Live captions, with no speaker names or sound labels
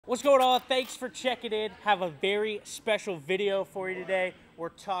What's going on? Thanks for checking in. Have a very special video for you today. We're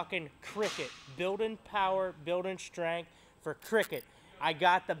talking cricket, building power, building strength for cricket. I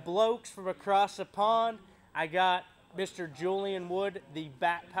got the blokes from across the pond. I got Mr. Julian Wood, the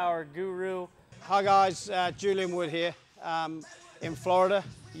bat power guru. Hi guys, Julian Wood here in Florida,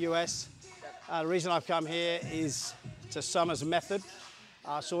 US. The reason I've come here is to SummersMethod.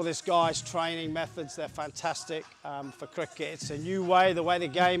 I saw this guy's training methods. They're fantastic for cricket. It's a new way, the way the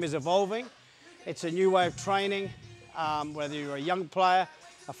game is evolving. It's a new way of training, whether you're a young player,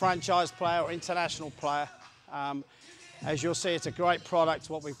 a franchise player, or international player. As you'll see, it's a great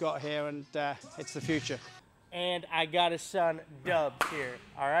product, what we've got here, and it's the future. And I got his son, Dubs, here,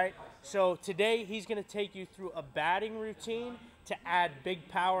 all right? So today, he's gonna take you through a batting routine to add big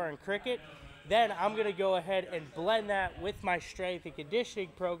power in cricket. Then I'm gonna go ahead and blend that with my strength and conditioning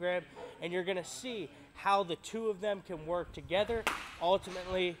program, and you're gonna see how the two of them can work together.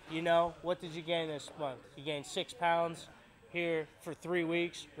 Ultimately, you know, what did you gain this month? You gained 6 pounds here for 3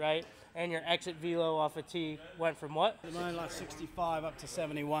 weeks, right? And your exit velo off a tee went from what? Mine like 65 up to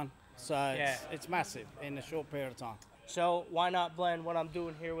 71. So yeah, it's massive in a short period of time. So why not blend what I'm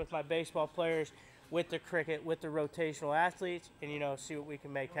doing here with my baseball players with the cricket, with the rotational athletes, and, you know, see what we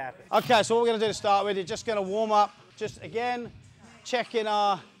can make happen. Okay, so what we're gonna do to start with is just gonna warm up, just again, checking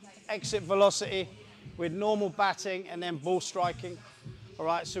our exit velocity with normal batting and then ball striking. All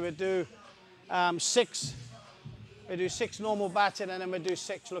right, so we do six normal batting and then we do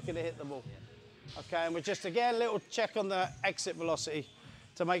 6 looking to hit the ball. Okay, and we're just, again, a little check on the exit velocity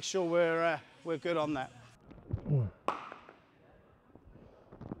to make sure we're good on that.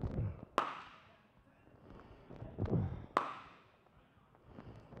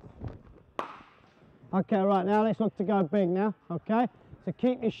 Okay, right, now let's look to go big now, okay? So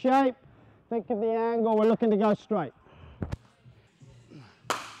keep your shape, think of the angle, we're looking to go straight.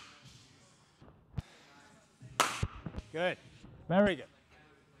 Good, very good.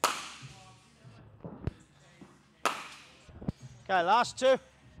 Okay, last 2.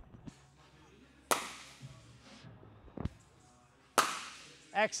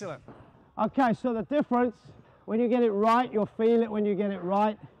 Excellent. Okay, so the difference, when you get it right, you'll feel it when you get it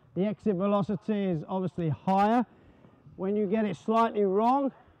right. The exit velocity is obviously higher. When you get it slightly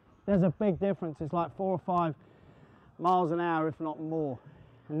wrong, there's a big difference. It's like 4 or 5 miles an hour, if not more.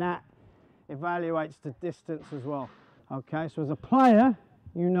 And that evaluates the distance as well. Okay, so as a player,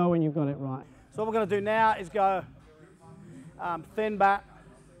 you know when you've got it right. So what we're going to do now is go thin bat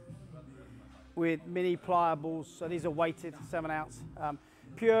with mini plier balls. So these are weighted, 7 ounce.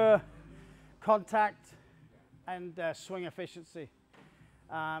 Pure contact and swing efficiency.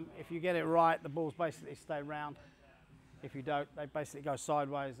 If you get it right, the balls basically stay round. If you don't, they basically go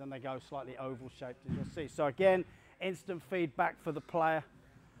sideways and they go slightly oval shaped, as you'll see. So again, instant feedback for the player.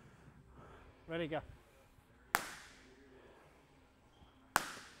 Ready, go.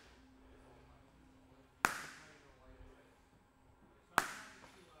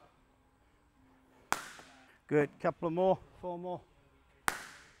 Good, couple of more, 4 more.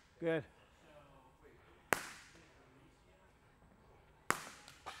 Good.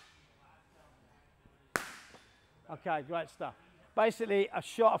 Okay, great stuff. Basically, a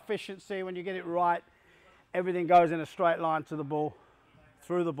shot efficiency, when you get it right, everything goes in a straight line to the ball,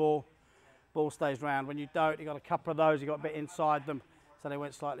 through the ball stays round. When you don't, you've got a couple of those, you've got a bit inside them, so they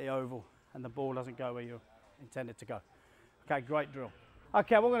went slightly oval, and the ball doesn't go where you're intended to go. Okay, great drill.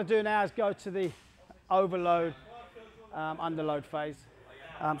 Okay, what we're going to do now is go to the overload, underload phase.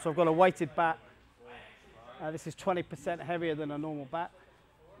 So I've got a weighted bat. This is 20% heavier than a normal bat.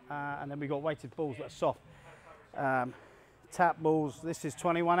 And then we've got weighted balls that are soft. Tap balls, this is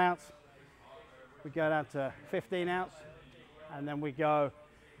 21 ounce. We go down to 15 ounce. And then we go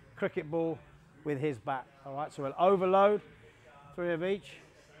cricket ball with his bat. All right, so we'll overload 3 of each.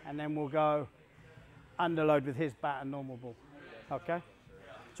 And then we'll go underload with his bat and normal ball. Okay?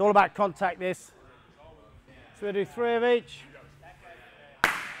 It's all about contact, this. So we'll do 3 of each.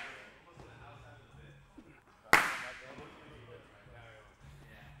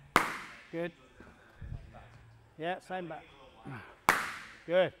 Good. Yeah, same bat.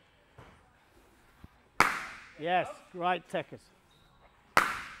 Good. Yes, great techers.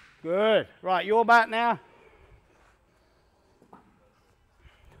 Good. Right, your bat now.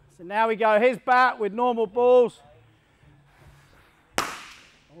 So now we go his bat with normal balls.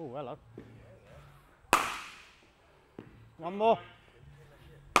 Oh, hello. 1 more.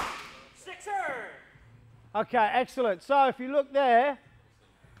 6er! Okay, excellent. So if you look there,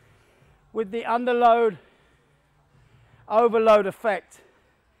 with the underload, overload effect,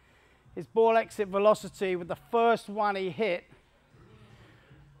 his ball exit velocity with the first one he hit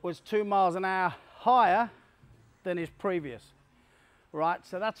was 2 miles an hour higher than his previous, right?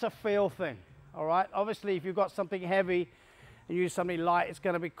 So that's a feel thing, all right? Obviously, if you've got something heavy and use something light, it's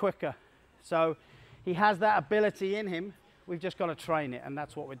going to be quicker. So he has that ability in him. We've just got to train it, and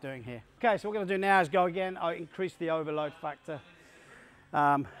that's what we're doing here. Okay, so what we're going to do now is go again. I'll increase the overload factor.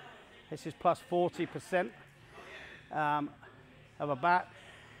 This is plus 40% of a bat.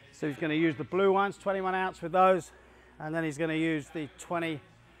 So he's going to use the blue ones, 21 ounce with those, and then he's going to use the 20,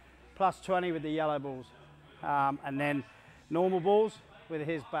 plus 20 with the yellow balls, and then normal balls with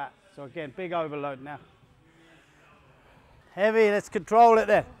his bat. So again, big overload now. Heavy, let's control it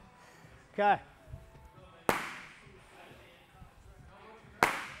then. Okay.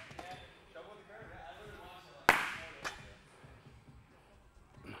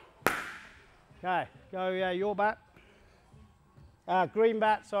 Okay, go your bat. Green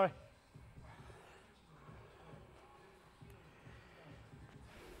bat, sorry.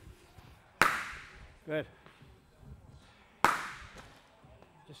 Good.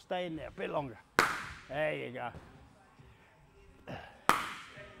 Just stay in there a bit longer. There you go.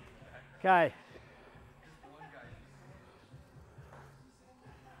 Okay.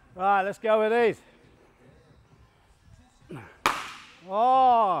 Right, let's go with these.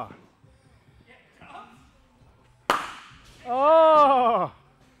 Oh. Oh.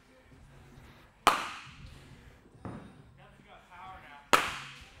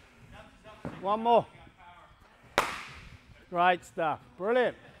 One more. Great stuff.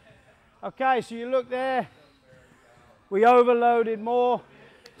 Brilliant. Okay, so you look there. We overloaded more.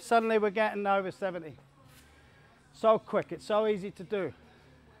 Suddenly we're getting over 70. So quick. It's so easy to do.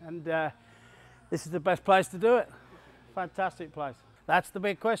 And this is the best place to do it. Fantastic place. That's the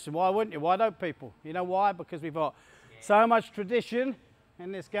big question. Why wouldn't you? Why don't people? You know why? Because we've got so much tradition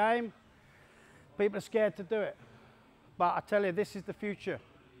in this game. People are scared to do it. But I tell you, this is the future.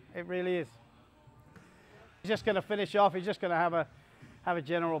 It really is. He's just going to finish off. He's just going to have a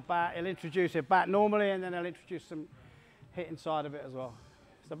general bat. He'll introduce a bat normally, and then he'll introduce some hit inside of it as well.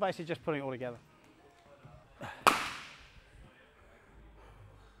 So basically just putting it all together.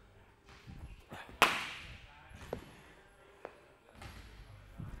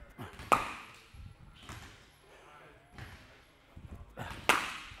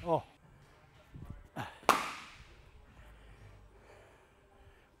 Oh.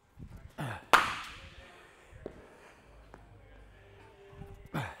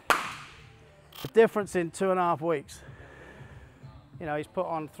 The difference in 2.5 weeks. You know, he's put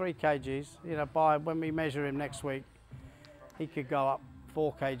on 3 kgs. You know, by when we measure him next week, he could go up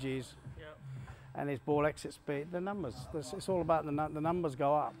 4 kgs. Yep. And his ball exit speed, the numbers. It's all about the numbers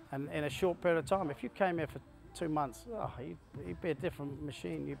go up. And in a short period of time, if you came here for 2 months, oh, you'd be a different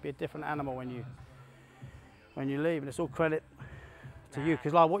machine. You'd be a different animal when you leave. And it's all credit to you,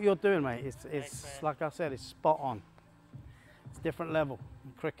 because like what you're doing, mate, it's like I said, it's spot on. It's a different level.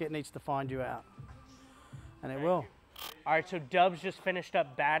 Cricket needs to find you out, and it will. All right, so Dubs just finished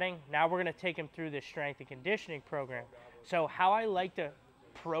up batting. Now we're going to take him through this strength and conditioning program. So how I like to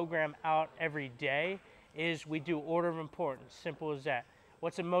program out every day is we do order of importance, simple as that.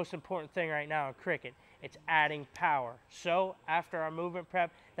 What's the most important thing right now in cricket? It's adding power. So after our movement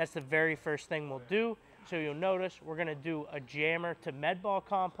prep, that's the very first thing we'll do. So you'll notice we're going to do a jammer to med ball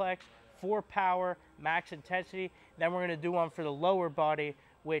complex for power, max intensity. Then we're going to do one for the lower body,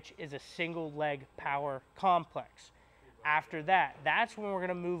 which is a single leg power complex. After that, that's when we're going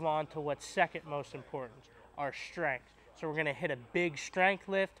to move on to what's second most important, our strength. So we're going to hit a big strength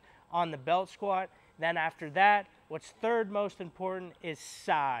lift on the belt squat. Then after that, what's third most important is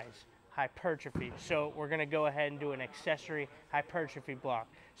size, hypertrophy. So we're going to go ahead and do an accessory hypertrophy block.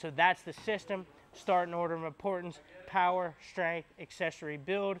 So that's the system. Start in order of importance: power, strength, accessory,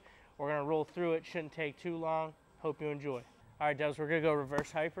 build. We're going to roll through it. Shouldn't take too long. Hope you enjoy. All right, Dubs, we're going to go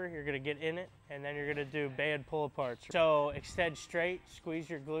reverse hyper. You're going to get in it, and then you're going to do bad pull aparts. So extend straight, squeeze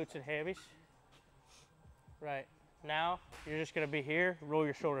your glutes and hammies. Right. Now, you're just going to be here. Roll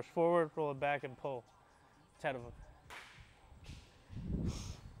your shoulders forward, roll it back, and pull. 10 of them.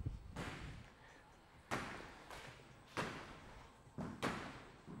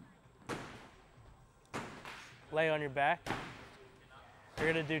 Lay on your back.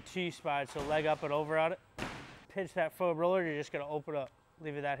 You're going to do T-spine, so leg up and over on it. Pinch that foam roller, you're just going to open up.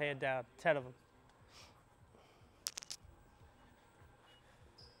 Leave that hand down. 10 of them.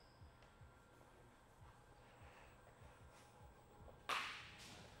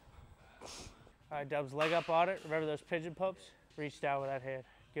 All right, Dubs, leg up on it. Remember those pigeon pumps? Reach down with that hand.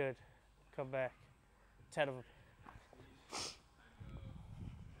 Good. Come back. 10 of them.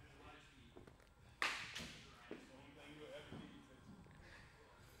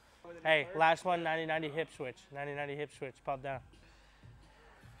 Hey, last one, 90-90 hip switch. 90-90 hip switch, pop down.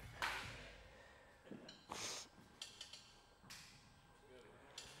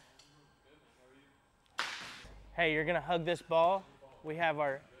 Hey, you're gonna hug this ball. We have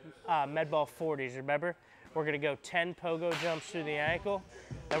our med ball 40s, remember? We're gonna go 10 pogo jumps through the ankle,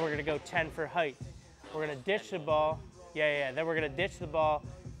 then we're gonna go 10 for height. We're gonna ditch the ball, then we're gonna ditch the ball,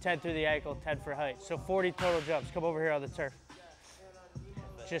 10 through the ankle, 10 for height. So 40 total jumps. Come over here on the turf.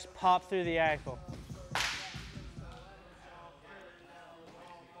 Just pop through the ankle.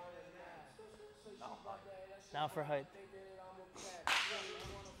 Now for height.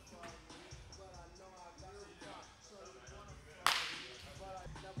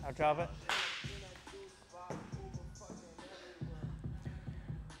 I'll drop it.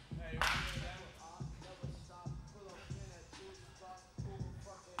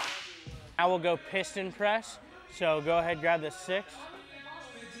 Now we'll go piston press. So go ahead, grab the 6.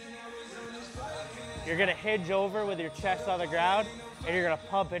 You're gonna hinge over with your chest on the ground, and you're gonna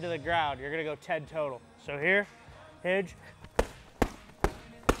pump into the ground. You're gonna go 10 total. So here, hinge,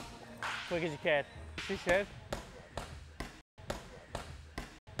 quick as you can. See, Shane?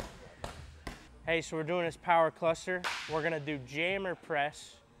 Hey, so we're doing this power cluster. We're gonna do jammer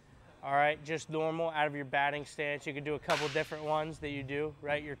press. All right, just normal out of your batting stance. You can do a couple different ones that you do,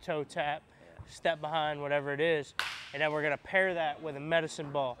 right? Your toe tap, step behind, whatever it is. And then we're gonna pair that with a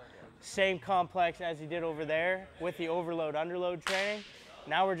medicine ball. Same complex as you did over there with the overload underload training.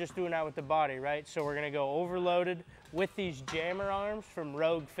 Now we're just doing that with the body, right? So we're gonna go overloaded with these jammer arms from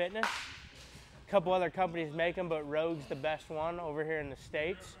Rogue Fitness. A couple other companies make them, but Rogue's the best one over here in the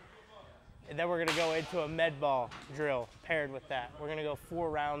States. And then we're gonna go into a med ball drill paired with that. We're gonna go 4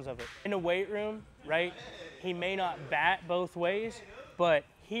 rounds of it. In the weight room, right, he may not bat both ways, but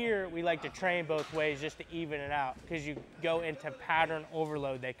here we like to train both ways just to even it out because you go into pattern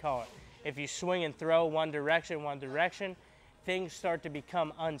overload, they call it. If you swing and throw one direction, things start to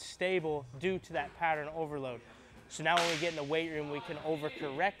become unstable due to that pattern overload. So now when we get in the weight room, we can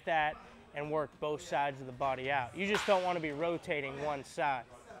overcorrect that and work both sides of the body out. You just don't wanna be rotating one side.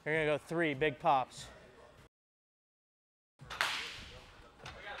 You're gonna go 3 big pops.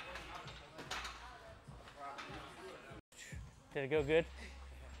 Did it go good?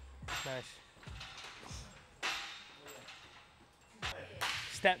 Nice.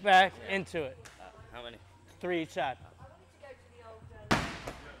 Step back into it. How many? 3 each side.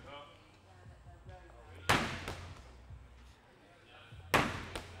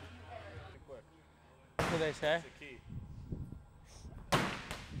 What do they say?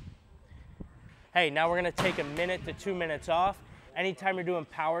 Hey, now we're gonna take a minute to 2 minutes off. Anytime you're doing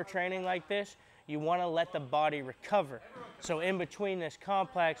power training like this, you wanna let the body recover. So in between this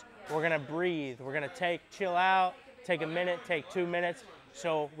complex, we're gonna breathe. We're gonna chill out, take a minute, take 2 minutes,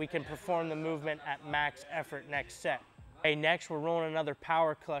 so we can perform the movement at max effort next set. Hey, next we're rolling another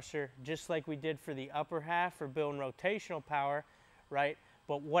power cluster, just like we did for the upper half for building rotational power, right?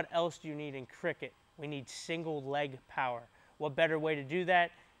 But what else do you need in cricket? We need single leg power. What better way to do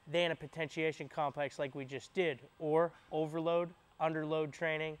that than a potentiation complex like we just did, or overload, underload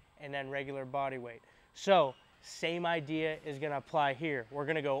training, and then regular body weight. So same idea is gonna apply here. We're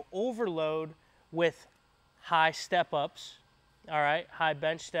gonna go overload with high step ups, all right, high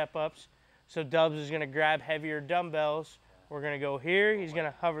bench step ups. So Dubs is gonna grab heavier dumbbells. We're gonna go here, he's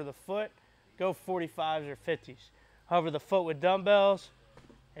gonna hover the foot, go 45s or 50s. Hover the foot with dumbbells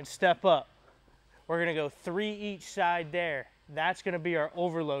and step up. We're gonna go 3 each side there. That's gonna be our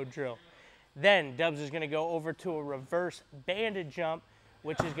overload drill. Then Dubs is gonna go over to a reverse banded jump,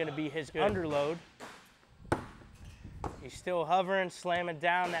 which is gonna be his underload. He's still hovering, slamming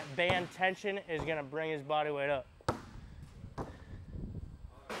down. That band tension is gonna bring his body weight up.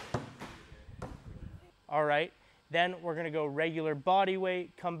 All right, then we're gonna go regular body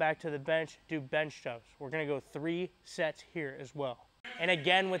weight, come back to the bench, do bench jumps. We're gonna go 3 sets here as well. And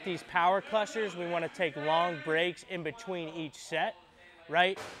again, with these power clusters, we wanna take long breaks in between each set,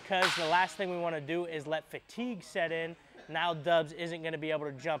 right? Because the last thing we wanna do is let fatigue set in. Now Dubs isn't gonna be able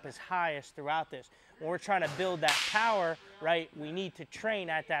to jump as high as throughout this. When we're trying to build that power, right, we need to train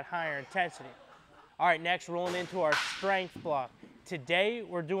at that higher intensity. All right, next rolling into our strength block. Today,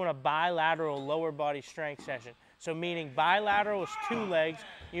 we're doing a bilateral lower body strength session. So meaning bilateral is 2 legs,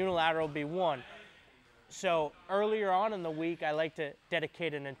 unilateral will be 1. So earlier on in the week, I like to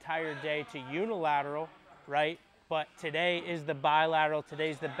dedicate an entire day to unilateral, right? But today is the bilateral,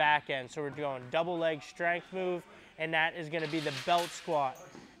 today's the back end. So we're going double leg strength move, and that is gonna be the belt squat.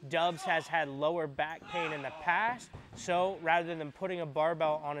 Dubs has had lower back pain in the past, so rather than putting a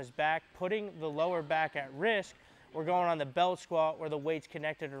barbell on his back, putting the lower back at risk, we're going on the belt squat where the weight's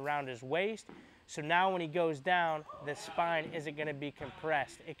connected around his waist. So now when he goes down, the spine isn't gonna be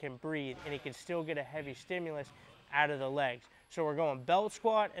compressed. It can breathe, and he can still get a heavy stimulus out of the legs. So we're going belt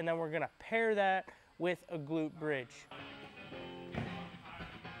squat, and then we're gonna pair that with a glute bridge.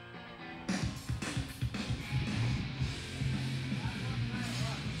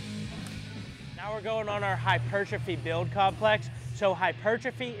 Now we're going on our hypertrophy build complex. So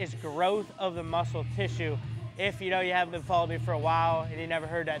hypertrophy is growth of the muscle tissue. If you haven't been following me for a while and you never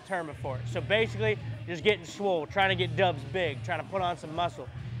heard that term before. So basically, just getting swole, trying to get dubs big, trying to put on some muscle.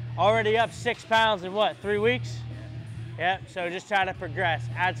 Already up 6 pounds in what, 3 weeks? Yep, so just trying to progress,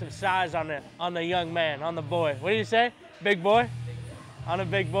 add some size on the young man, on the boy. What do you say? Big boy? On a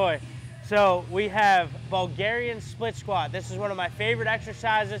big boy. So we have Bulgarian split squat. This is one of my favorite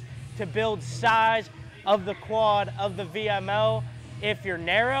exercises to build size of the quad, of the VMO, if you're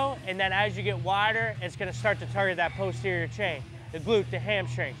narrow, and then as you get wider, it's gonna start to target that posterior chain, the glute, the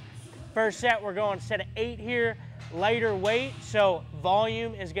hamstrings. First set, we're going set of 8 here, lighter weight, so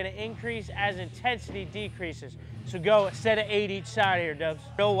volume is gonna increase as intensity decreases. So go a set of 8 each side here, Dubs.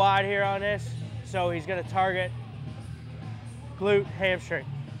 Real wide here on this, so he's gonna target glute, hamstring.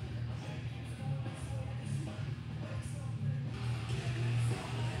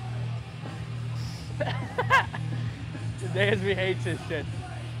 Dansby hates this shit.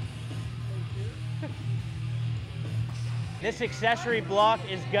 This accessory block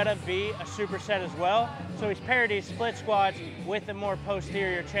is gonna be a superset as well. So he's paired these split squats with the more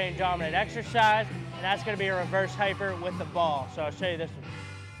posterior chain dominant exercise, and that's gonna be a reverse hyper with the ball. So I'll show you this one.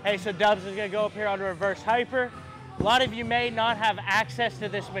 Hey, so Dubs is gonna go up here on the reverse hyper. A lot of you may not have access to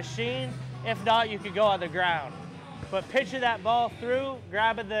this machine. If not, you could go on the ground. But picture that ball through,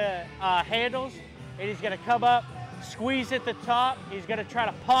 grabbing the handles, and he's gonna come up, squeeze at the top. He's gonna try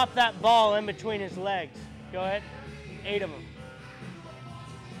to pop that ball in between his legs. Go ahead, 8 of them.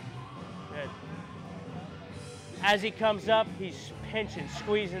 Good. As he comes up, he's pinching,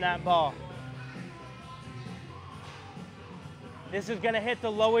 squeezing that ball. This is gonna hit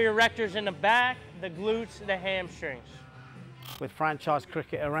the lower erectors in the back, the glutes, the hamstrings. With franchise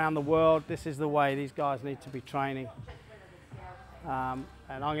cricket around the world, this is the way these guys need to be training. And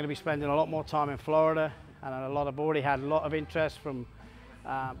I'm going to be spending a lot more time in Florida, and I've already had a lot of interest from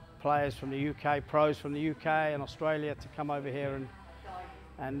players from the UK, pros from the UK and Australia to come over here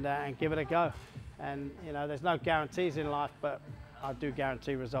and give it a go. And there's no guarantees in life, but I do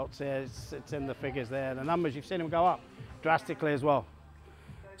guarantee results here. It's in the figures there. The numbers, you've seen them go up drastically as well.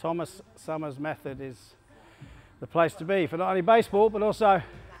 SummersMethod is the place to be for not only baseball, but also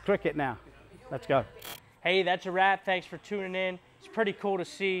cricket now. Let's go. Hey, that's a wrap. Thanks for tuning in. It's pretty cool to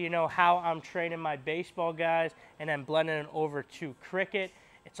see, how I'm training my baseball guys and then blending it over to cricket.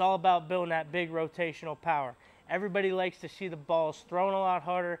 It's all about building that big rotational power. Everybody likes to see the balls thrown a lot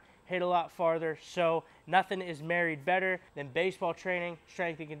harder, hit a lot farther, so nothing is married better than baseball training,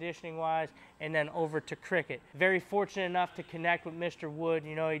 strength and conditioning wise, and then over to cricket. Very fortunate enough to connect with Mr. Wood.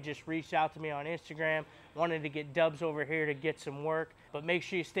 He just reached out to me on Instagram, wanted to get Dubs over here to get some work. But make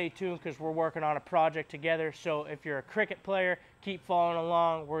sure you stay tuned because we're working on a project together. So if you're a cricket player, keep following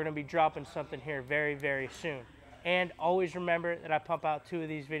along. We're gonna be dropping something here very, very soon. And always remember that I pump out 2 of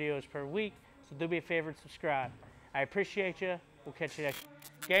these videos per week, so do me a favor and subscribe. I appreciate you. We'll catch you next.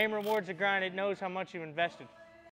 Game rewards the grind. It knows how much you've invested.